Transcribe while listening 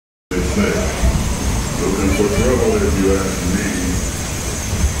mistake. Looking for trouble if you ask me.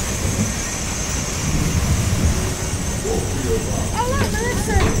 Oh look,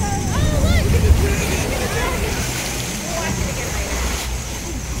 Melissa! Oh look!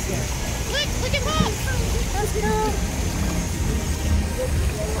 Look at Pop! Let's go!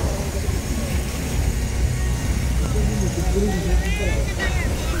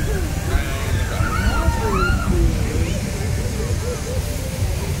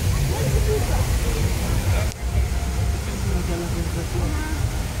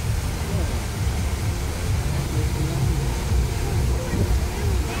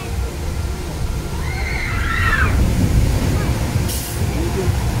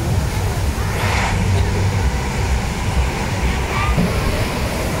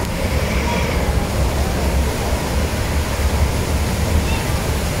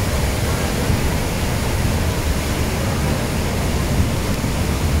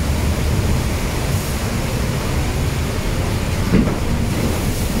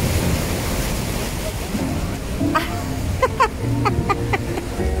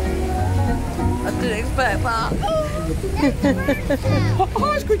 Expect that.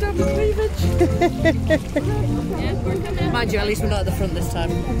 Oh, it's going down the cleavage. Mind you, at least we're not at the front this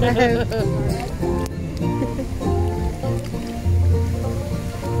time.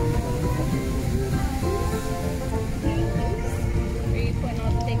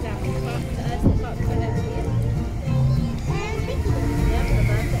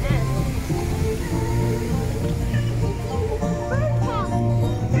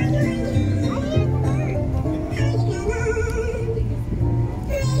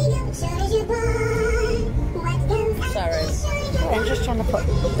 I'm just trying to put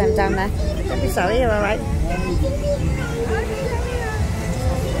them down there. Don't be sorry, you're alright.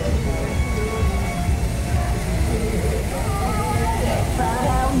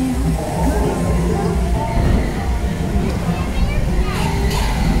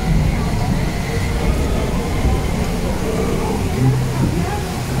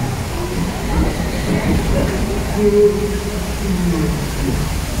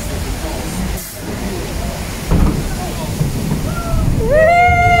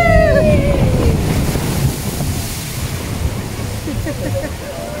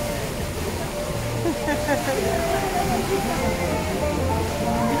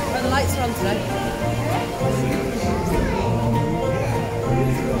 The lights are on today.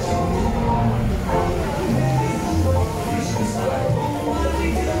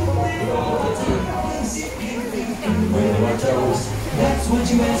 That's what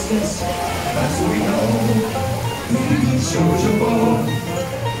you ask us. That's what we know. Shows you're born.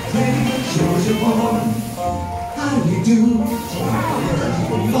 Shows you're born. How do you do?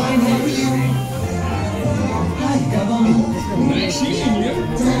 Fine, how are you? Hi, come on. Nice seeing you.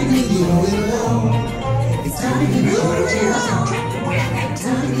 Time to give you a little love. It's time to give you a little love.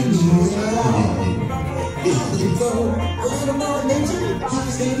 Time to give you a little love. Looking for a little more attention.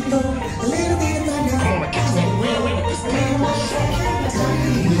 Just let it go. A little bit of time now. Time to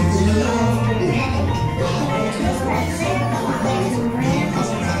give you a little love.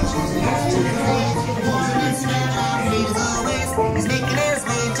 He's making his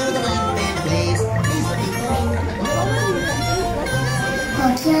way to the lamp and the blaze.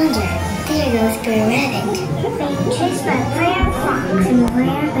 Look yonder, there goes Brer Rabbit, being chased by Brer Fox and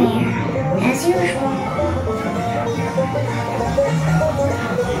Brer Bear, as usual.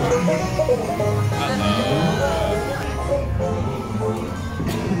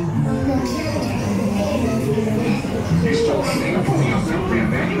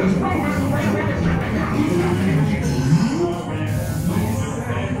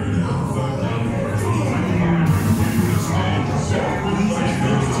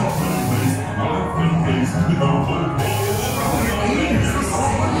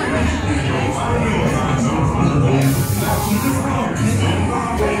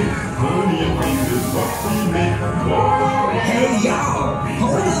 Hey y'all,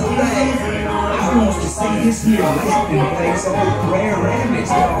 hold up, man. I want to see this here laughing face of Brer Rabbit's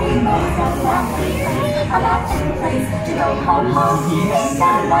talking about.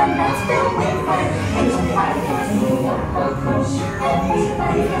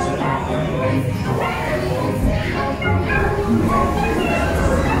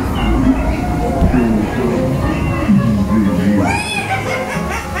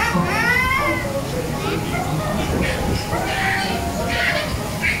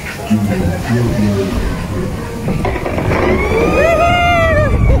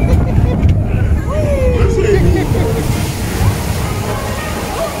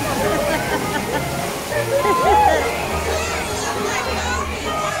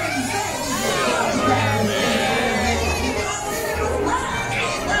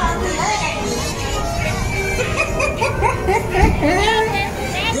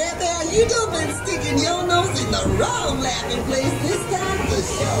 the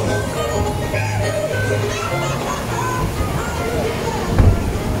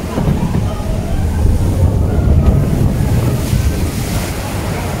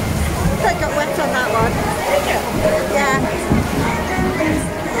I got wet on that one. Yeah.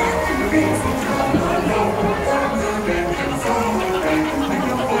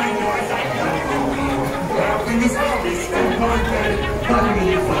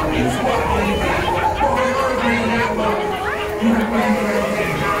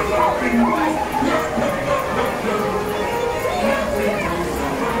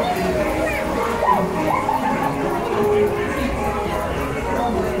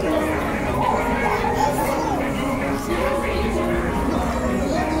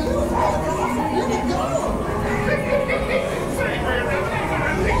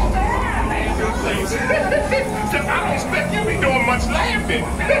 I don't expect you to be doing much laughing.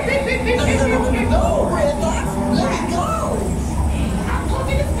 No, Red Fox, let it go.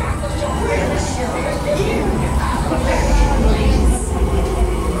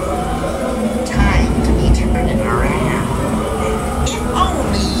 Time to be turning around. If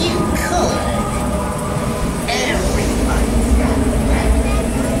only you could. Everybody's got a plan.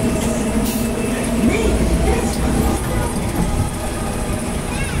 Maybe this one.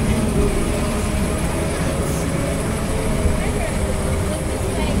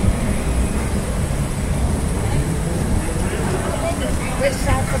 Which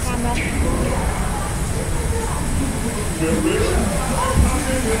side for camera?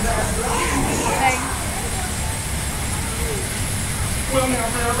 Well, now,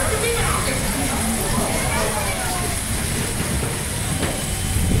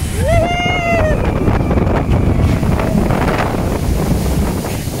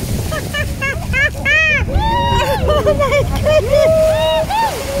 Oh my goodness!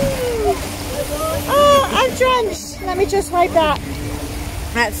 Oh, I'm drenched. Let me just wipe that.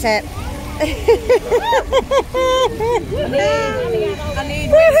 That's it. I need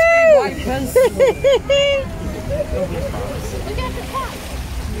windscreen wipers.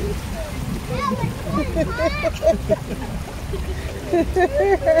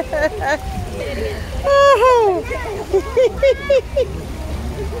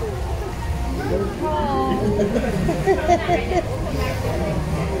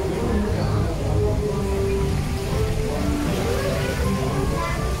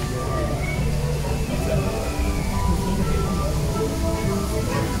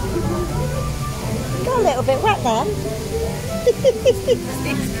 Got a little bit wet there.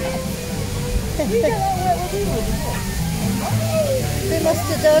 We must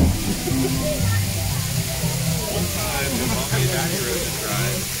have done.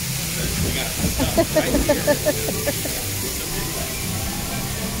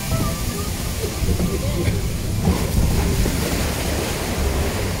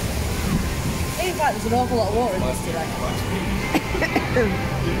 Seems like there's an awful lot of water in this today.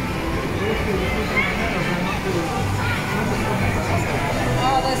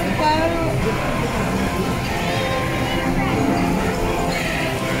 Oh, there's the boat.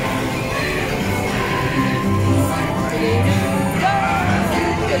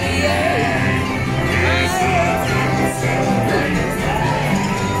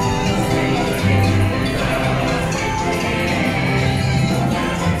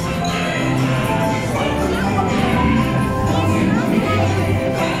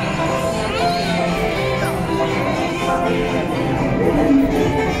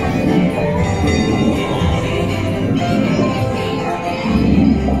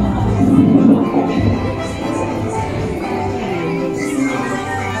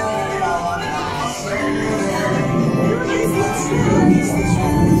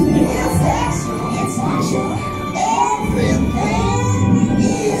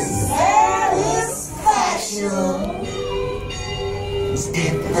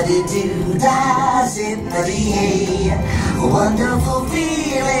 Zippity-doo-dah, zippity-hey. Wonderful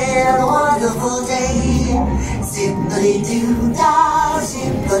feeling, wonderful day. Zippity-doo-dah,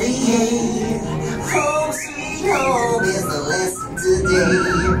 zippity-hey. Home sweet home is the lesson today.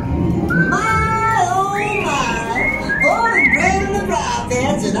 My, oh my, born and bred in the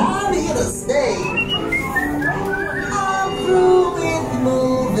Broadbents, and I'm here to stay. I'm through with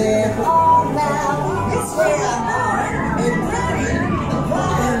moving on now. It's where I'm born and bred.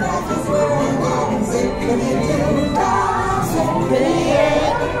 Zippity-doo-dah, zippity-hey.